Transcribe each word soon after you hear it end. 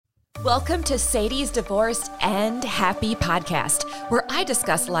Welcome to Sadie's Divorced and Happy podcast, where I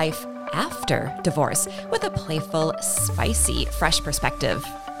discuss life after divorce with a playful, spicy, fresh perspective.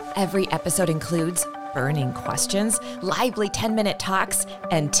 Every episode includes burning questions, lively 10-minute talks,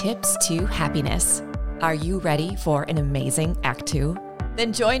 and tips to happiness. Are you ready for an amazing Act 2?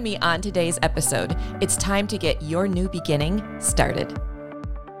 Then join me on today's episode. It's time to get your new beginning started.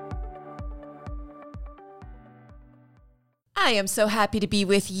 I am so happy to be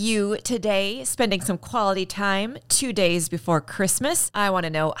with you today, spending some quality time 2 days before Christmas. I want to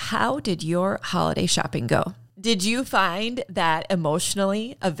know, how did your holiday shopping go? Did you find that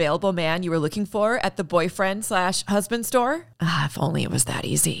emotionally available man you were looking for at the boyfriend/husband store? If only it was that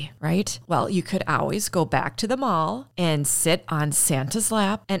easy, right? Well, you could always go back to the mall and sit on Santa's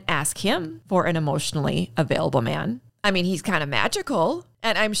lap and ask him for an emotionally available man. I mean, he's kind of magical.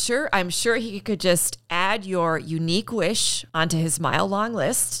 And I'm sure he could just add your unique wish onto his mile-long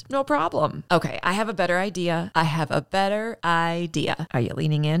list. No problem. Okay, I have a better idea. Are you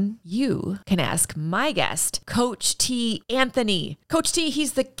leaning in? You can ask my guest, Coach T. Anthony. Coach T,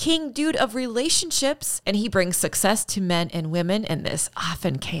 he's the king dude of relationships, and he brings success to men and women in this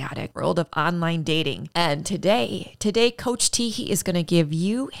often chaotic world of online dating. And today, Coach T, he is going to give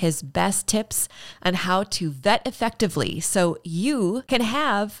you his best tips on how to vet effectively so you can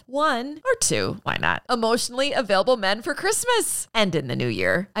have one or two, why not, emotionally available men for Christmas and in the new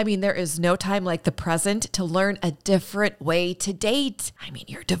year. I mean, there is no time like the present to learn a different way to date. I mean,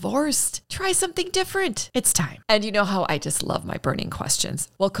 you're divorced. Try something different. It's time. And you know how I just love my burning questions.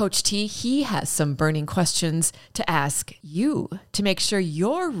 Well, Coach T, he has some burning questions to ask you to make sure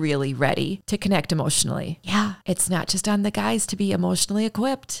you're really ready to connect emotionally. Yeah, it's not just on the guys to be emotionally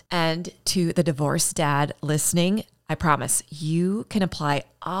equipped. And to the divorced dad listening, I promise you can apply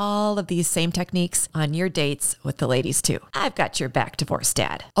all of these same techniques on your dates with the ladies too. I've got your back, divorced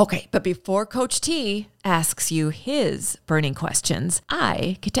dad. Okay, but before Coach T asks you his burning questions,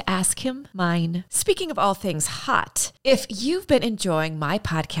 I get to ask him mine. Speaking of all things hot, if you've been enjoying my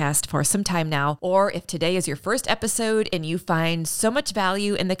podcast for some time now, or if today is your first episode and you find so much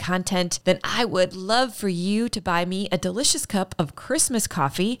value in the content, then I would love for you to buy me a delicious cup of Christmas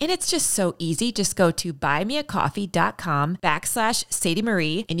coffee. And it's just so easy. Just go to buymeacoffee.com/Sadie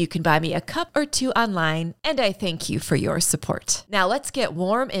Marie, and you can buy me a cup or two online. And I thank you for your support. Now let's get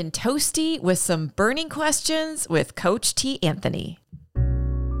warm and toasty with some burning questions with Coach T. Anthony.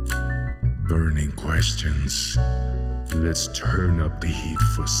 Burning questions. Let's turn up the heat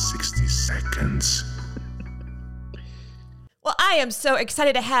for 60 seconds. Well, I am so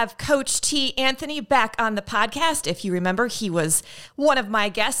excited to have Coach T. Anthony back on the podcast. If you remember, he was one of my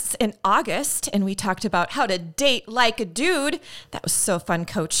guests in August, and we talked about how to date like a dude. That was so fun,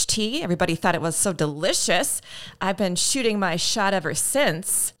 Coach T. Everybody thought it was so delicious. I've been shooting my shot ever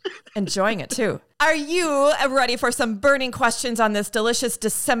since, enjoying it too. Are you ready for some burning questions on this delicious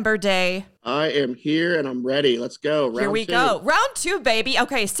December day? I am here and I'm ready. Let's go. Here we go. Round 2, baby.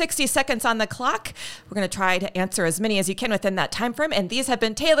 Okay, 60 seconds on the clock. We're going to try to answer as many as you can within that time frame, and these have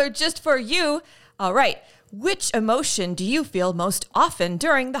been tailored just for you. All right. Which emotion do you feel most often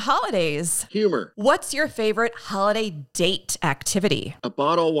during the holidays? Humor. What's your favorite holiday date activity? A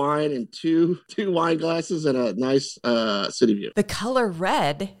bottle of wine and two wine glasses and a nice city view. The color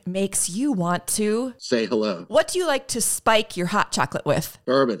red makes you want to say hello. What do you like to spike your hot chocolate with?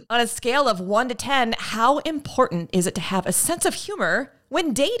 Bourbon. On a scale of 1 to 10, how important is it to have a sense of humor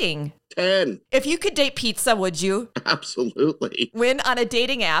when dating? 10. If you could date pizza, would you? Absolutely. When on a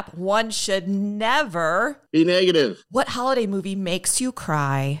dating app, one should never be negative. What holiday movie makes you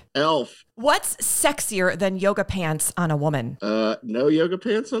cry? Elf. What's sexier than yoga pants on a woman? No yoga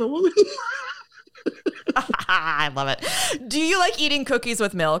pants on a woman. I love it. Do you like eating cookies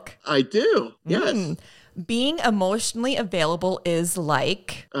with milk? I do. Yes. Being emotionally available is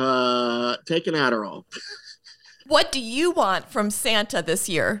like? Taking Adderall. What do you want from Santa this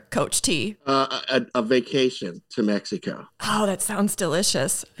year, Coach T? A vacation to Mexico. Oh, that sounds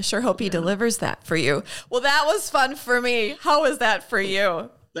delicious. I sure hope he delivers that for you. Well, that was fun for me. How was that for you?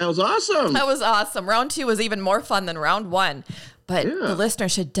 That was awesome. That was awesome. Round 2 was even more fun than round 1. But the listener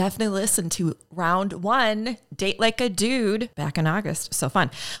should definitely listen to round 1, Date Like a Dude, back in August. So fun.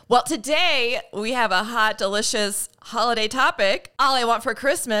 Well, today we have a hot, delicious holiday topic. All I want for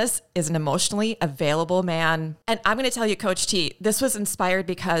Christmas is an emotionally available man. And I'm going to tell you, Coach T, this was inspired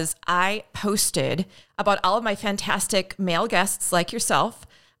because I posted about all of my fantastic male guests like yourself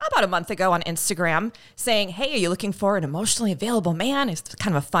about a month ago on Instagram saying, hey, are you looking for an emotionally available man? It's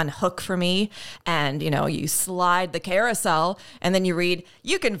kind of a fun hook for me. And, you slide the carousel and then you read,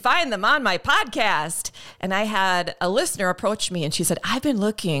 you can find them on my podcast. And I had a listener approach me and she said, I've been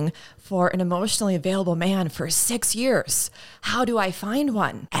looking for an emotionally available man for 6 years. How do I find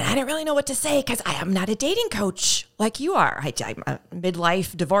one? And I didn't really know what to say because I am not a dating coach like you are. I'm a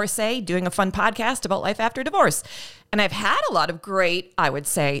midlife divorcee doing a fun podcast about life after divorce. And I've had a lot of great, I would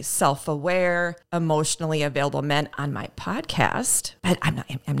say, self-aware, emotionally available men on my podcast, but I'm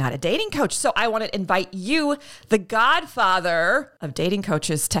not a dating coach. So I want to invite you, the godfather of dating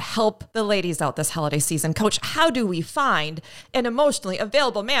coaches, to help the ladies out this holiday season. Coach, how do we find an emotionally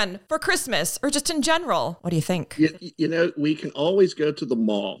available man for Christmas or just in general? What do you think? We can always go to the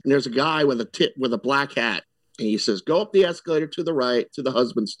mall. And there's a guy with a black hat. And he says, go up the escalator to the right to the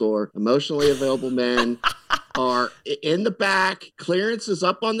husband store. Emotionally available men are in the back. Clearance is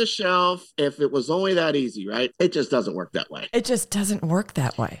up on the shelf. If it was only that easy, right? It just doesn't work that way. It just doesn't work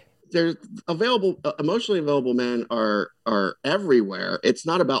that way. There's emotionally available men are everywhere. It's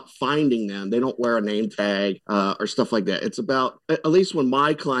not about finding them. They don't wear a name tag or stuff like that. It's about, at least when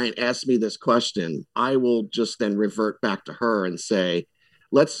my client asks me this question, I will just then revert back to her and say,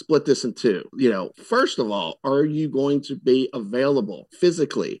 let's split this in two. First of all, are you going to be available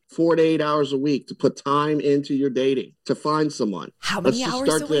physically 4 to 8 hours a week to put time into your dating to find someone? How many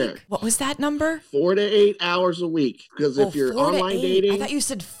hours a week? There. What was that number? 4 to 8 hours a week. Because if you're online dating, I thought you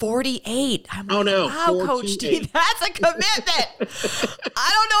said 48. No. Wow, Coach D, that's a commitment.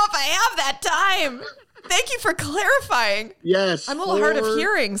 I don't know if I have that time. Thank you for clarifying. Yes. I'm a little hard of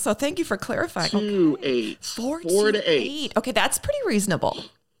hearing, so thank you for clarifying. 2 to 8. 4 to 8. Okay, that's pretty reasonable.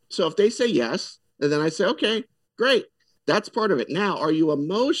 So if they say yes, and then I say, okay, great. That's part of it. Now, are you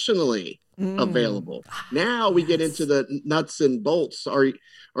emotionally available? Now we get into the nuts and bolts. Are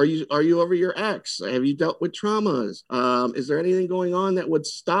you over your ex? Have you dealt with traumas? Is there anything going on that would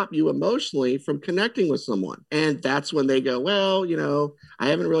stop you emotionally from connecting with someone? And that's when they go, well, I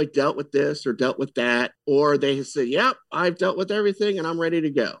haven't really dealt with this or dealt with that. Or they say, yep, I've dealt with everything and I'm ready to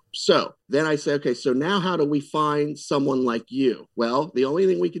go. So then I say, okay, so now how do we find someone like you? Well, the only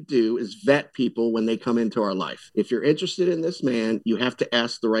thing we could do is vet people when they come into our life. If you're interested in this man, you have to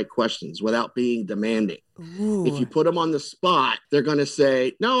ask the right questions without being demanding. Ooh. If you put them on the spot, they're going to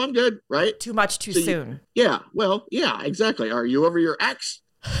say, no, I'm good, right? Too much too soon. Yeah, exactly. Are you over your ex?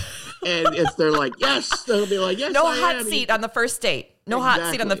 And if they're like, yes, they'll be like, yes, No hot seat on the first date. No Exactly.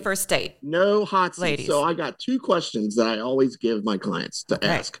 hot seat on the first date. No hot seat. Ladies. So I got 2 questions that I always give my clients to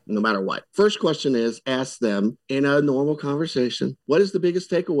ask, no matter what. First question is, ask them in a normal conversation, what is the biggest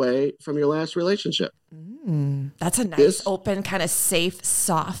takeaway from your last relationship? That's a nice, open, kind of safe,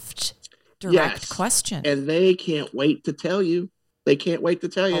 soft, direct question. And they can't wait to tell you.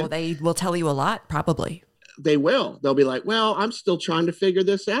 Oh, they will tell you a lot, probably. They will. They'll be like, well, I'm still trying to figure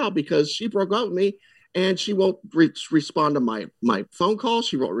this out because she broke up with me and she won't respond to my phone calls.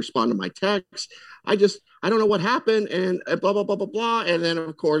 She won't respond to my texts. I don't know what happened and blah, blah, blah, blah, blah. And then,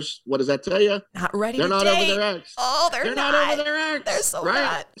 of course, what does that tell you? Not ready They're to not date. over their ex. Oh, they're not over their ex. They're so right?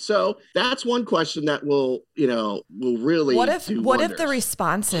 not. So that's one question that will really What if do the wonders.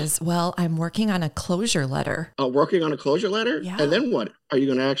 response is, well, I'm working on a closure letter? Working on a closure letter? Yeah. And then what? Are you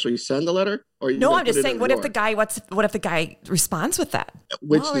going to actually send the letter? Or are you No, gonna I'm put just it saying, in a what if drawer? the guy responds with that?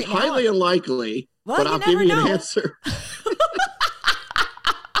 Which Well, is right now- highly unlikely, Well, but you I'll never give you know. an answer.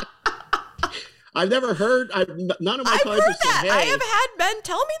 I've never heard. None of my I've clients heard have said, that. I hey. have had men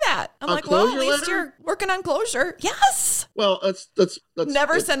tell me that. I'm A like, well, at closure least letter? you're working on closure. Yes. Well, let's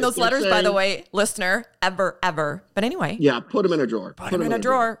Never send those letters, by the way, listener, ever. But anyway. Yeah, put them in a drawer. Put them in a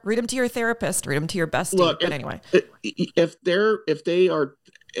drawer. Read them to your therapist. Read them to your bestie. Look, but anyway. if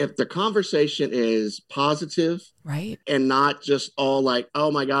the conversation is positive Right. and not just all like, oh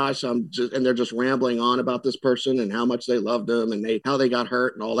my gosh, and they're just rambling on about this person and how much they loved them and how they got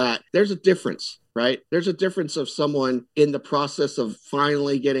hurt and all that. There's a difference. Right? There's a difference of someone in the process of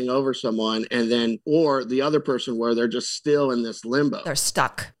finally getting over someone or the other person where they're just still in this limbo. They're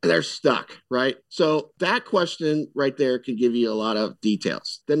stuck. They're stuck, right? So that question right there can give you a lot of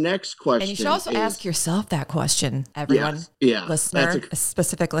details. The next question And you should also ask yourself that question, everyone. Yeah. Listener,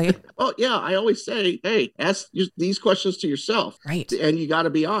 specifically. Oh, yeah. I always say, hey, ask these questions to yourself. Right. And you got to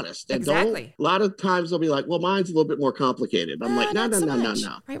be honest. And Exactly. A lot of times they'll be like, well, mine's a little bit more complicated. I'm like, no.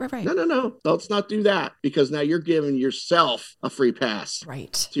 Right. No. Let's not do that because now you're giving yourself a free pass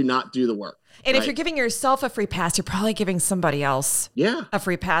Right. to not do the work. And if you're giving yourself a free pass, you're probably giving somebody else a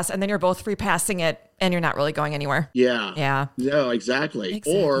free pass. And then you're both free passing it and you're not really going anywhere. Yeah. Yeah. No, exactly.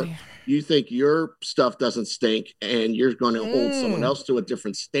 Or You think your stuff doesn't stink and you're going to hold someone else to a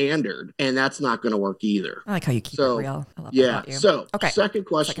different standard, and that's not going to work either. I like how you keep it real. I love that Yeah. about you. So, Okay. second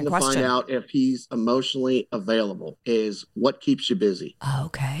question to find out if he's emotionally available is what keeps you busy?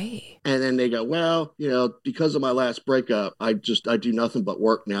 Okay. And then they go, well, because of my last breakup, I do nothing but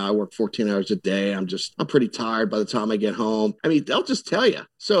work now. I work 14 hours a day. I'm pretty tired by the time I get home. I mean, they'll just tell you.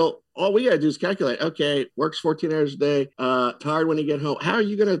 So all we got to do is calculate, okay, works 14 hours a day, tired when you get home. How are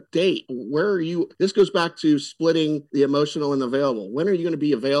you going to date? Where are you? This goes back to splitting the emotional and available. When are you going to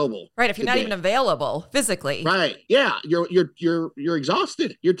be available? Right. If you're not even available physically. Right. Yeah. You're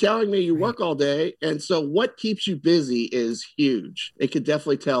exhausted. You're telling me you work all day. And so what keeps you busy is huge. It could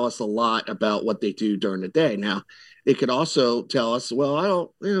definitely tell us a lot about what they do during the day. Now, it could also tell us,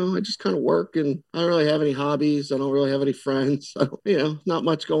 well, I just kind of work and I don't really have any hobbies. I don't really have any friends. Not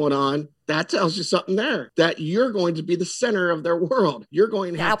much going on. That tells you something there, that you're going to be the center of their world. You're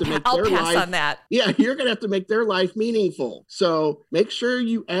going to have to make their life on that. Yeah, you're going to have to make their life meaningful. So make sure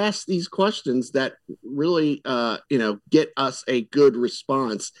you ask these questions that really, get us a good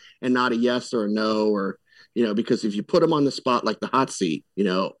response and not a yes or a no, or because if you put them on the spot, like the hot seat,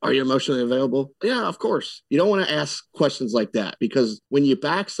 are you emotionally available? Yeah, of course. You don't want to ask questions like that, because when you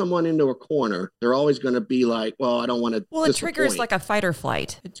back someone into a corner, they're always going to be like, well, I don't want to. Well, it triggers like a fight or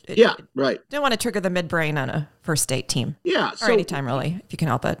flight. Right. Don't want to trigger the midbrain on a first date team. Yeah. Or anytime, really, if you can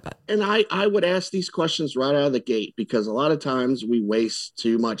help it. But. And I would ask these questions right out of the gate, because a lot of times we waste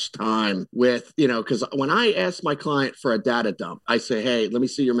too much time with, because when I ask my client for a data dump, I say, hey, let me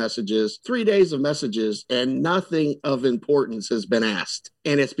see your messages, 3 days of messages, and nothing of importance has been asked.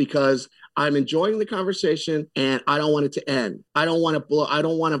 And it's because I'm enjoying the conversation and I don't want it to end. I don't want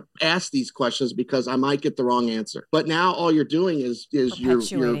to ask these questions because I might get the wrong answer. But now all you're doing is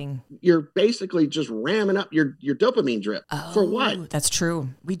you're basically just ramming up your dopamine drip. For what? That's true.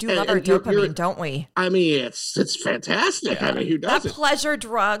 We do love our dopamine, don't we? I mean, it's fantastic. Yeah. I mean, who doesn't? That pleasure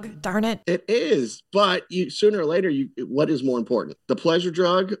drug, darn it. It is. But sooner or later, what is more important? The pleasure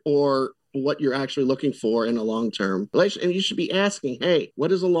drug or what you're actually looking for in a long-term relationship? And you should be asking, hey, what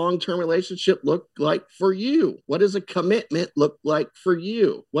does a long-term relationship look like for you? What does a commitment look like for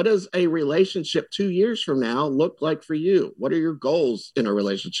you? What does a relationship 2 years from now look like for you? What are your goals in a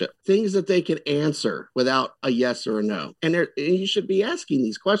relationship? Things that they can answer without a yes or a no. And you should be asking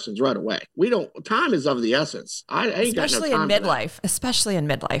these questions right away. Time is of the essence. I ain't got no time Especially in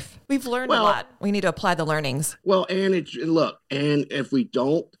midlife. We've learned a lot. We need to apply the learnings. Well, and if we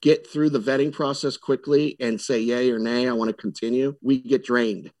don't get through the vetting process quickly and say yay or nay, I want to continue, we get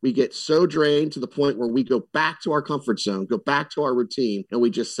drained. We get so drained to the point where we go back to our comfort zone, go back to our routine, and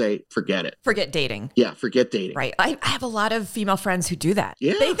we just say, forget it. Forget dating. Yeah, forget dating. Right. I have a lot of female friends who do that.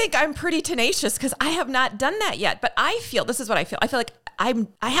 Yeah. They think I'm pretty tenacious because I have not done that yet. But this is what I feel. I feel like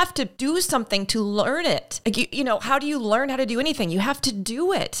I have to do something to learn it. Like, how do you learn how to do anything? You have to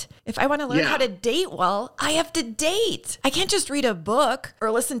do it. If I want to learn how to date well, I have to date. I can't just read a book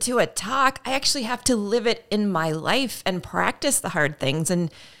or listen to a talk. I actually have to live it in my life and practice the hard things and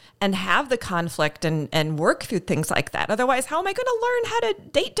have the conflict and work through things like that. Otherwise, how am I going to learn how to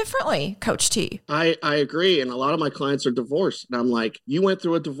date differently, Coach T? I agree. And a lot of my clients are divorced. And I'm like, you went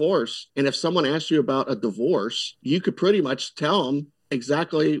through a divorce. And if someone asked you about a divorce, you could pretty much tell them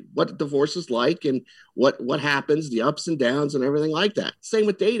exactly what a divorce is like and what happens, the ups and downs and everything like that. Same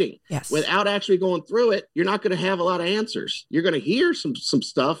with dating. Yes. Without actually going through it, you're not going to have a lot of answers. You're going to hear some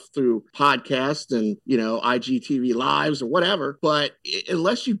stuff through podcasts and, IGTV lives or whatever. But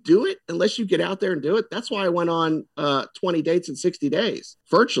unless you do it, unless you get out there and do it, that's why I went on 20 dates in 60 days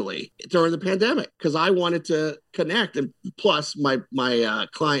virtually during the pandemic, because I wanted to connect. And plus my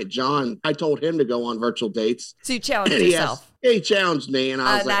client, John, I told him to go on virtual dates. So you challenged yourself. He challenged me, and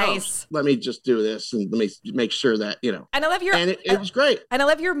I was like, nice. let me just do this and let me make sure that, And I love your... And it was great. And I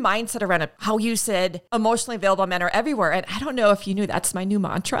love your mindset around it, how you said emotionally available men are everywhere. And I don't know if you knew that's my new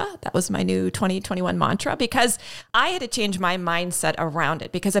mantra. That was my new 2021 mantra, because I had to change my mindset around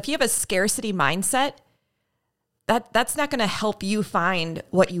it. Because if you have a scarcity mindset, that's not going to help you find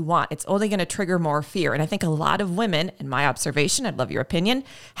what you want. It's only going to trigger more fear. And I think a lot of women, in my observation, I'd love your opinion,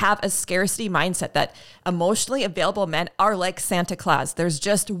 have a scarcity mindset that emotionally available men are like Santa Claus. There's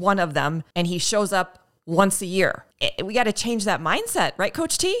just one of them and he shows up once a year. We got to change that mindset, right,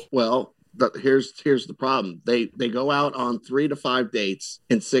 Coach T? Well, here's the problem. They go out on 3 to 5 dates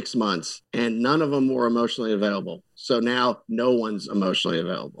in 6 months and none of them were emotionally available. So now no one's emotionally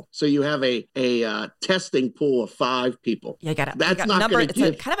available. So you have a testing pool of 5 people. Yeah, that's not going to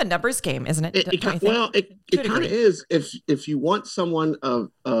give. It's kind of a numbers game, isn't it? It kind of is. If you want someone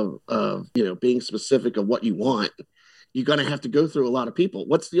of being specific of what you want, you're going to have to go through a lot of people.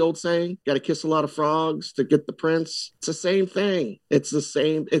 What's the old saying? Got to kiss a lot of frogs to get the prince. It's the same thing. It's the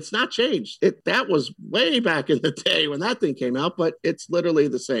same. It's not changed. That was way back in the day when that thing came out, but it's literally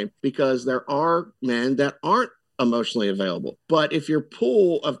the same because there are men that aren't emotionally available. But if your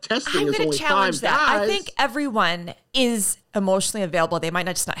pool of testing is only 5 guys, I think everyone is emotionally available. They might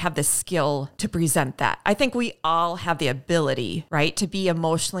not have the skill to present that. I think we all have the ability, right, to be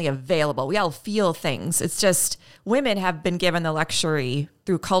emotionally available. We all feel things. It's just women have been given the luxury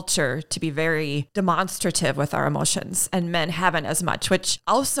through culture to be very demonstrative with our emotions, and men haven't as much, which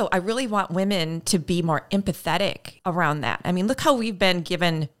also I really want women to be more empathetic around that. I mean, look how we've been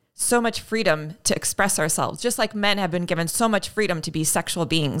given so much freedom to express ourselves, just like men have been given so much freedom to be sexual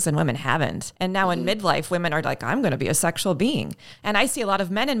beings and women haven't. And now in midlife, women are like, I'm going to be a sexual being. And I see a lot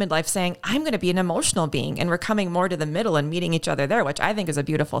of men in midlife saying, I'm going to be an emotional being. And we're coming more to the middle and meeting each other there, which I think is a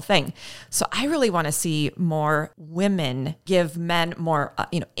beautiful thing. So I really want to see more women give men more,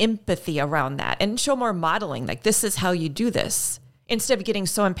 empathy around that and show more modeling. Like, this is how you do this, instead of getting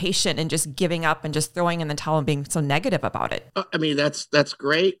so impatient and just giving up and just throwing in the towel and being so negative about it. I mean, that's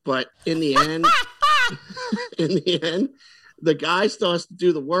great, but in the end, the guy still has to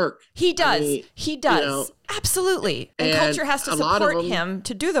do the work. He does. He does. Absolutely. And culture has to support him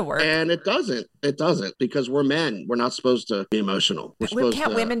to do the work. And it doesn't. It doesn't, because we're men. We're not supposed to be emotional.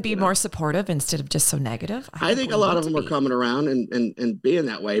 Can't women be more supportive instead of just so negative? I think a lot of them are coming around and being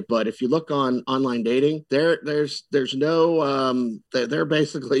that way. But if you look on online dating, there's no, they're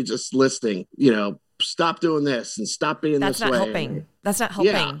basically just listing, stop doing this and stop being this way. That's not helping.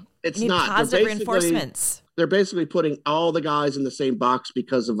 Yeah, it's you need not. positive reinforcements. They're basically putting all the guys in the same box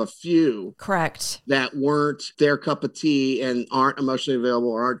because of a few. Correct. That weren't their cup of tea and aren't emotionally available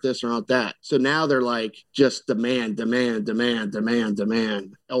or aren't this or aren't that. So now they're like, just demand,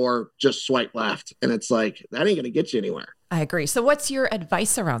 or just swipe left. And it's like, that ain't going to get you anywhere. I agree. So what's your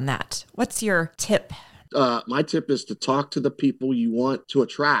advice around that? What's your tip? My tip is to talk to the people you want to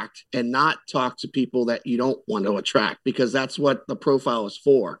attract and not talk to people that you don't want to attract, because that's what the profile is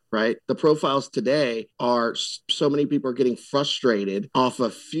for, right? The profiles today are so many people are getting frustrated off a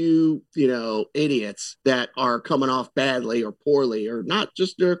few, idiots that are coming off badly or poorly or not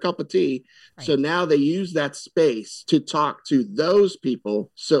just their cup of tea. Right. So now they use that space to talk to those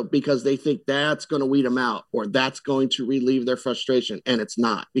people. So because they think that's going to weed them out or that's going to relieve their frustration. And it's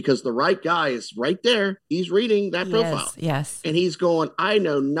not, because the right guy is right there. He's reading that profile. Yes. And he's going, I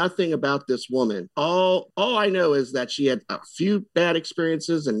know nothing about this woman. All I know is that she had a few bad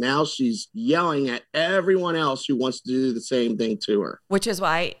experiences and now she's yelling at everyone else who wants to do the same thing to her. Which is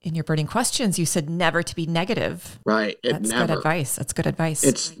why in your burning questions, you said never to be negative. Right. That's good advice. That's good advice.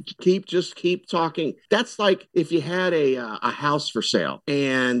 It's keep talking. That's like if you had a house for sale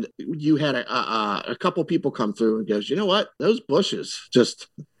and you had a couple people come through and goes, you know what? Those bushes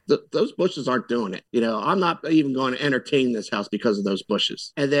those bushes aren't doing it. I'm not even going to entertain this house because of those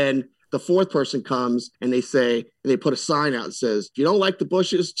bushes. And then the fourth person comes and they put a sign out that says, if you don't like the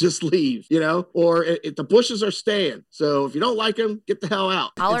bushes, just leave, or if the bushes are staying. So if you don't like them, get the hell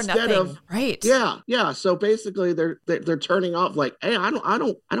out. All or nothing. Right. Yeah. So basically they're turning off like, hey, I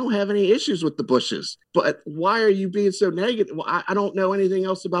don't have any issues with the bushes, but why are you being so negative? Well, I don't know anything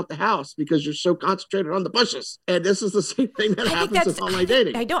else about the house because you're so concentrated on the bushes. And this is the same thing that happens with online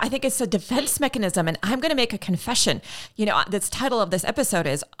dating. I think it's a defense mechanism. And I'm going to make a confession. The title of this episode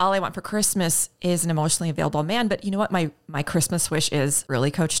is All I Want for Christmas is an Emotionally Available Man. But you know what my Christmas wish is,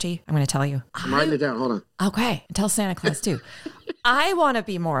 really, Coach T? I'm going to tell you. I'm writing it down. Hold on. Okay. And tell Santa Claus too. I want to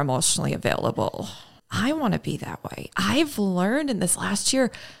be more emotionally available. I want to be that way. I've learned in this last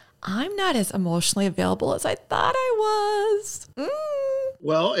year, I'm not as emotionally available as I thought I was.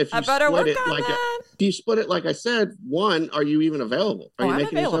 Well, if you split it like I said, one, are you even available? Are you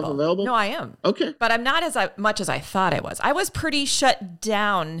making yourself available? No, I am. Okay. But I'm not as much as I thought I was. I was pretty shut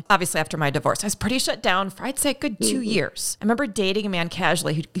down, obviously, after my divorce. I was pretty shut down for, I'd say, a good 2 years. I remember dating a man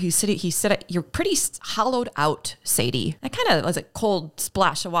casually who said, you're pretty hollowed out, Sadie. That kind of was a cold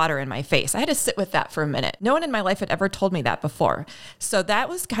splash of water in my face. I had to sit with that for a minute. No one in my life had ever told me that before. So that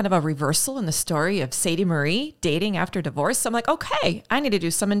was kind of a reversal in the story of Sadie Marie dating after divorce. So I'm like, okay, I need to do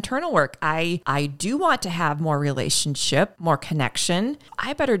some internal work. I do want to have more relationship, more connection.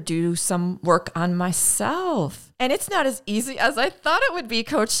 I better do some work on myself. And it's not as easy as I thought it would be,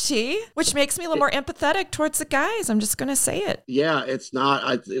 Coach T, which makes me a little more empathetic towards the guys. I'm just going to say it. Yeah, it's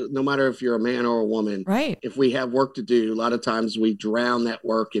not, no matter if you're a man or a woman, right? If we have work to do, a lot of times we drown that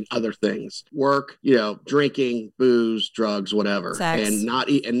work in other things. Work, drinking, booze, drugs, whatever, Sex. and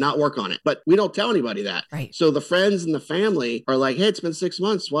not work on it. But we don't tell anybody that. Right. So the friends and the family are like, hey, it's been 6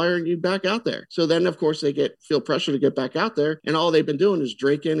 months. Why aren't you back out there? So then, of course, they feel pressure to get back out there. And all they've been doing is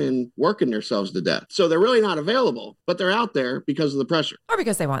drinking and working themselves to death. So they're really not available, but they're out there because of the pressure. Or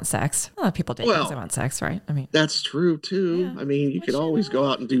because they want sex. A lot of people date because they want sex, right? I mean, that's true too. Yeah. I mean, you could always go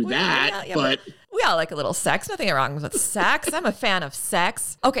out and do that, but we all like a little sex. Nothing wrong with sex. I'm a fan of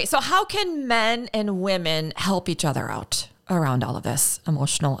sex. Okay, so how can men and women help each other out around all of this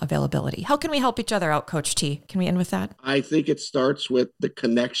emotional availability? How can we help each other out, Coach T? Can we end with that? I think it starts with the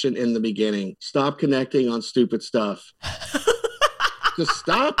connection in the beginning. Stop connecting on stupid stuff. Just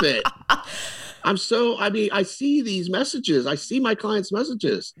stop it. I see these messages. I see my clients'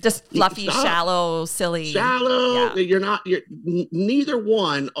 messages. Just fluffy, shallow, silly. Shallow. Yeah. Neither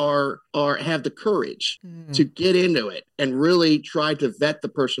one have the courage to get into it and really try to vet the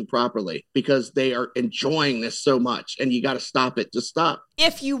person properly because they are enjoying this so much. And you got to stop it. Just stop.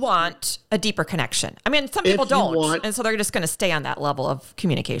 If you want a deeper connection. I mean, some people don't. And so they're just going to stay on that level of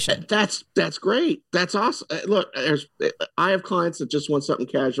communication. That's great. That's awesome. Look, I have clients that just want something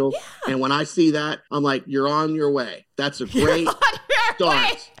casual. Yeah. And when I see that, I'm like, you're on your way. That's a great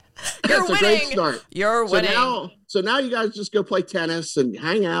start. You're winning. A great start. You're winning. So now you guys just go play tennis and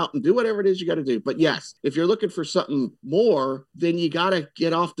hang out and do whatever it is you got to do. But yes, if you're looking for something more, then you got to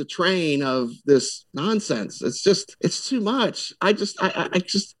get off the train of this nonsense. It's too much. I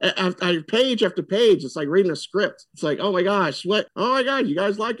page after page, it's like reading a script. It's like, oh my gosh, what? Oh my God, you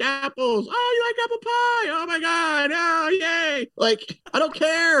guys like apples. Oh, you like apple pie. Oh my God. Oh, yay. Like, I don't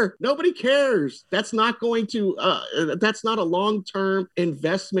care. Nobody cares. That's not going to, that's not a long-term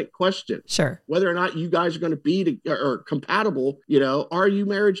investment question. Sure. Whether or not you guys are going to be or compatible, are you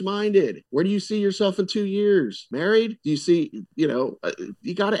marriage minded? Where do you see yourself in 2 years? Married? Do you see, you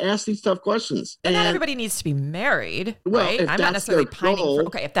got to ask these tough questions. And not everybody needs to be married, right? I'm not necessarily pining for,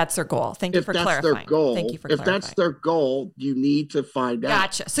 okay, if that's their goal. Thank you for clarifying. Thank you for clarifying. If that's their goal, you need to find out.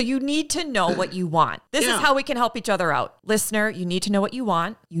 Gotcha. So you need to know what you want. This is how we can help each other out. Listener, you need to know what you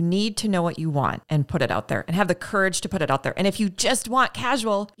want. You need to know what you want and put it out there and have the courage to put it out there. And if you just want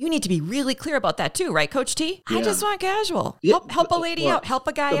casual, you need to be really clear about that too, right, Coach T? I just want casual. Yeah. Help a lady out. Help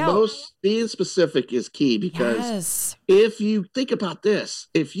a guy out. Being specific is key because if you think about this,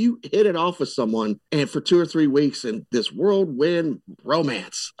 if you hit it off with someone and for 2 or 3 weeks and this whirlwind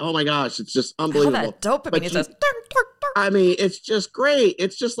romance, oh my gosh, it's just unbelievable. All that dopamine is just... I mean, it's just great.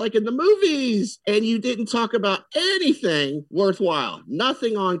 It's just like in the movies. And you didn't talk about anything worthwhile.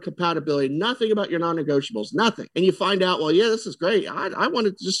 Nothing on compatibility. Nothing about your non-negotiables. Nothing. And you find out, well, yeah, this is great. I want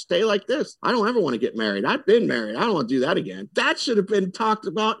to just stay like this. I don't ever want to get married. I've been married. I don't want to do that again. That should have been talked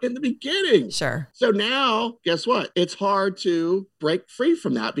about in the beginning. Sure. So now, guess what? It's hard to break free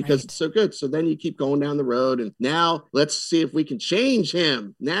from that because it's so good. So then you keep going down the road. And now let's see if we can change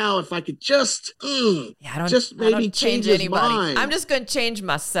him. Now, if I could just maybe change anybody. Mind. I'm just going to change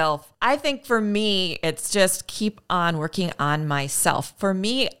myself. I think for me, it's just keep on working on myself. For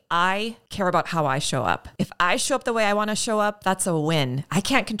me, I care about how I show up. If I show up the way I want to show up, that's a win. I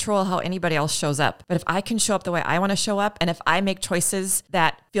can't control how anybody else shows up. But if I can show up the way I want to show up, and if I make choices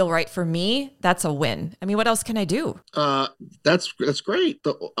that feel right for me, that's a win. I mean, what else can I do? That's great.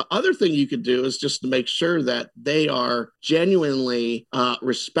 The other thing you could do is just to make sure that they are genuinely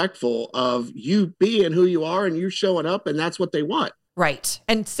respectful of you being who you are and you showing up, and that's what they want. Right.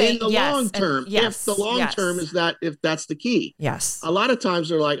 And say in the long term, if the long term is that, if that's the key. Yes. A lot of times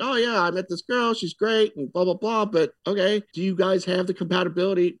they're like, oh yeah, I met this girl. She's great and blah, blah, blah. But okay, do you guys have the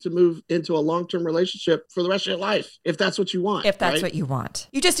compatibility to move into a long-term relationship for the rest of your life? If that's what you want. If that's what you want.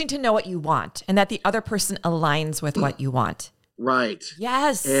 You just need to know what you want and that the other person aligns with what you want. Right.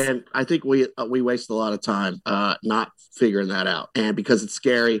 Yes. And I think we waste a lot of time not figuring that out. And because it's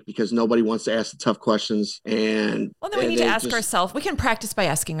scary, because nobody wants to ask the tough questions. And well, then we need to ask ourselves. We can practice by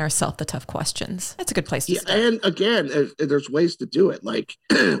asking ourselves the tough questions. That's a good place to start. And again, there's ways to do it. Like,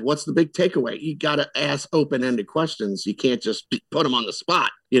 what's the big takeaway? You got to ask open-ended questions. You can't just put them on the spot.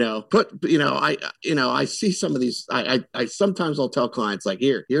 I see some of these. I sometimes I'll tell clients like,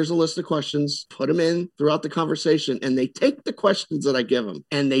 here's a list of questions, put them in throughout the conversation, and they take the questions that I give them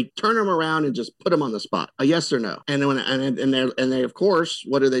and they turn them around and just put them on the spot, a yes or no. And they of course,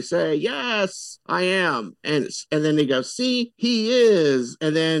 what do they say? Yes, I am. And then they go, see, he is.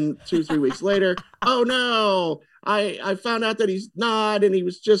 And then 2-3 weeks later, oh no, I found out that he's not, and he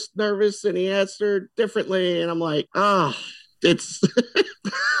was just nervous and he answered differently. And I'm like, it's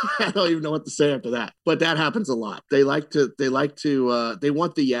I don't even know what to say after that. But that happens a lot. They want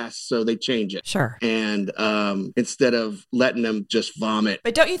the yes, so they change it. Sure. And instead of letting them just vomit.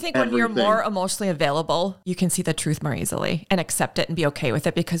 But don't you think everything. when you're more emotionally available, you can see the truth more easily and accept it and be okay with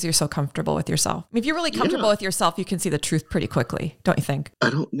it because you're so comfortable with yourself? I mean, if you're really comfortable with yourself, you can see the truth pretty quickly, don't you think?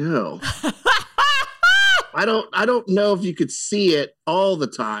 I don't know. I don't know if you could see it all the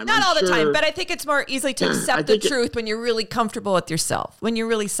time. Not all the time, but I think it's more easily to accept the truth when you're really comfortable with yourself, when you're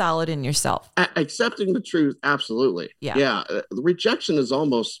really solid in yourself. Accepting the truth, absolutely. Yeah. The rejection is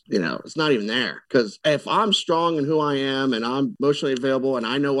almost, it's not even there. Because if I'm strong in who I am and I'm emotionally available and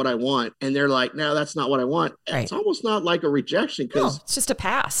I know what I want, and they're like, no, that's not what I want. Right. It's almost not like a rejection because it's just a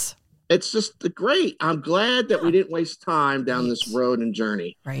pass. It's just great. I'm glad that we didn't waste time down this road and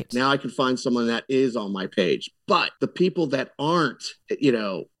journey. Right. Now I can find someone that is on my page. But the people that aren't,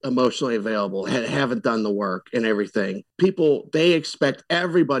 emotionally available, haven't done the work and everything, they expect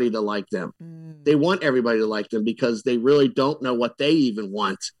everybody to like them. They want everybody to like them because they really don't know what they even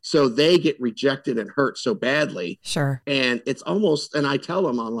want. So they get rejected and hurt so badly. Sure. And it's almost, and I tell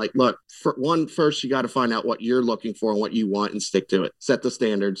them, I'm like, look, first you got to find out what you're looking for and what you want and stick to it. Set the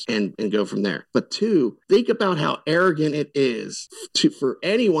standards and go from there. But two, think about how arrogant it is for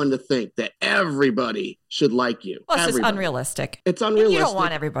anyone to think that everybody should like you. Well, it's just unrealistic. It's unrealistic. And you don't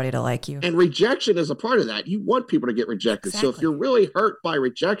want everybody to like you. And rejection is a part of that. You want people to get rejected. Exactly. So if you're really hurt by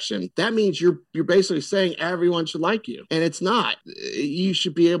rejection, that means you're basically saying everyone should like you. And it's not. You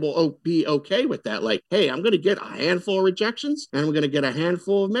should be able to be okay with that. Like, hey, I'm going to get a handful of rejections and I'm going to get a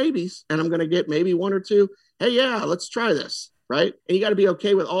handful of maybes and I'm going to get maybe one or two. Hey, yeah, let's try this. Right. And you got to be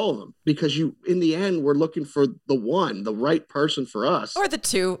okay with all of them because in the end, we're looking for the right person for us. Or the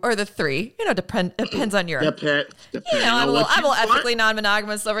two or the three, depends on your, depends I'm a little ethically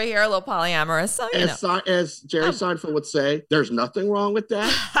non-monogamous over here, a little polyamorous. So, as Jerry Seinfeld would say, there's nothing wrong with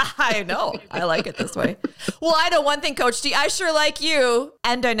that. I know. I like it this way. Well, I know one thing, Coach T, I sure like you.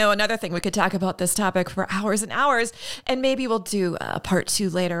 And I know another thing. We could talk about this topic for hours and hours, and maybe we'll do a part 2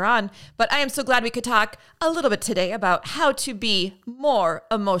 later on. But I am so glad we could talk a little bit today about how to be more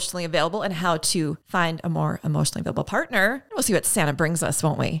emotionally available and how to find a more emotionally available partner. We'll see what Santa brings us,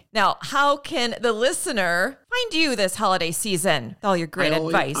 won't we? Now, how can the listener find you this holiday season with all your great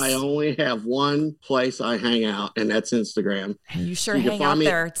advice? I only have one place I hang out, and that's Instagram. And you sure hang out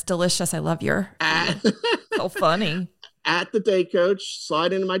there. It's delicious. I love your so funny. At the Day Coach,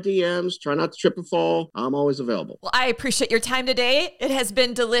 slide into my DMs, try not to trip and fall. I'm always available. Well, I appreciate your time today. It has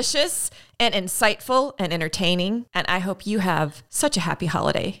been delicious and insightful and entertaining. And I hope you have such a happy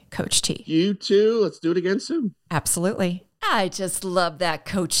holiday, Coach T. You too. Let's do it again soon. Absolutely. I just love that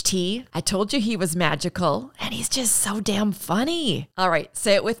Coach T. I told you he was magical, and he's just so damn funny. All right,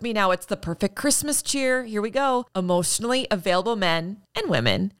 say it with me now. It's the perfect Christmas cheer. Here we go. Emotionally available men and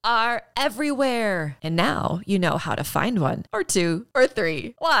women are everywhere. And now you know how to find one or two or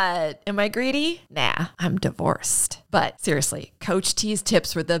three. What? Am I greedy? Nah, I'm divorced. But seriously, Coach T's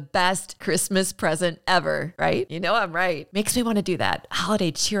tips were the best Christmas present ever, right? You know I'm right. Makes me want to do that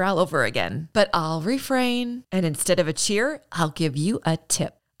holiday cheer all over again. But I'll refrain. And instead of a cheer, I'll give you a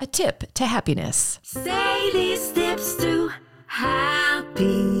tip. A tip to happiness. Say these tips to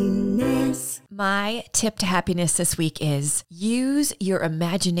happiness. My tip to happiness this week is use your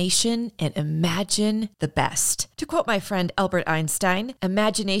imagination and imagine the best. To quote my friend Albert Einstein,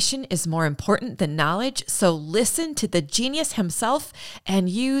 imagination is more important than knowledge, so listen to the genius himself and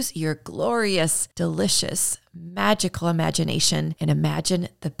use your glorious, delicious, magical imagination and imagine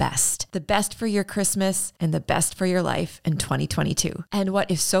the best for your Christmas and the best for your life in 2022. And what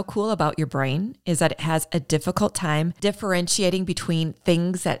is so cool about your brain is that it has a difficult time differentiating between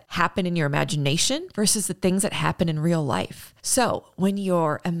things that happen in your imagination versus the things that happen in real life. So when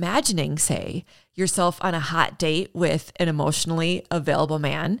you're imagining, say, yourself on a hot date with an emotionally available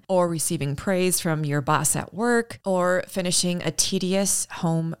man, or receiving praise from your boss at work, or finishing a tedious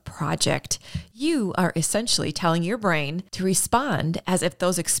home project, you are essentially telling your brain to respond as if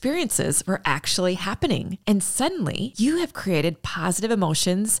those experiences were actually happening. And suddenly you have created positive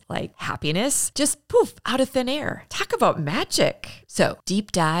emotions like happiness, just poof, out of thin air. Talk about magic. So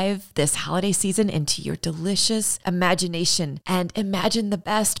deep dive this holiday season into your delicious imagination and imagine the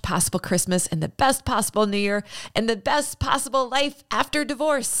best possible Christmas and the best possible New Year and the best possible life after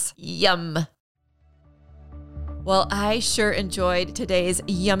divorce. Yum. Well, I sure enjoyed today's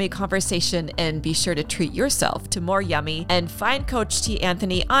yummy conversation, and be sure to treat yourself to more yummy and find Coach T.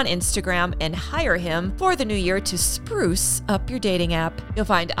 Anthony on Instagram and hire him for the new year to spruce up your dating app. You'll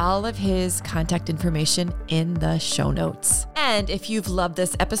find all of his contact information in the show notes. And if you've loved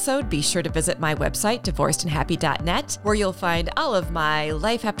this episode, be sure to visit my website, divorcedandhappy.net, where you'll find all of my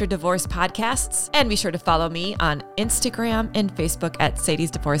Life After Divorce podcasts. And be sure to follow me on Instagram and Facebook at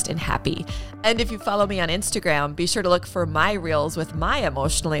Sadie's Divorced and Happy. And if you follow me on Instagram, be sure to look for my reels with my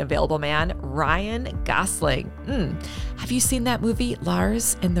emotionally available man, Ryan Gosling. Have you seen that movie,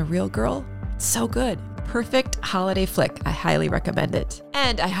 Lars and the Real Girl? It's so good. Perfect holiday flick. I highly recommend it.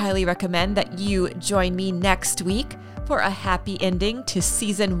 And I highly recommend that you join me next week for a happy ending to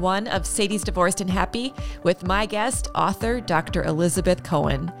season 1 of Sadie's Divorced and Happy with my guest, author Dr. Elizabeth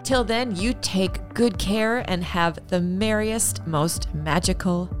Cohen. Till then, you take good care and have the merriest, most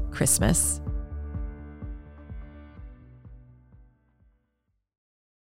magical Christmas.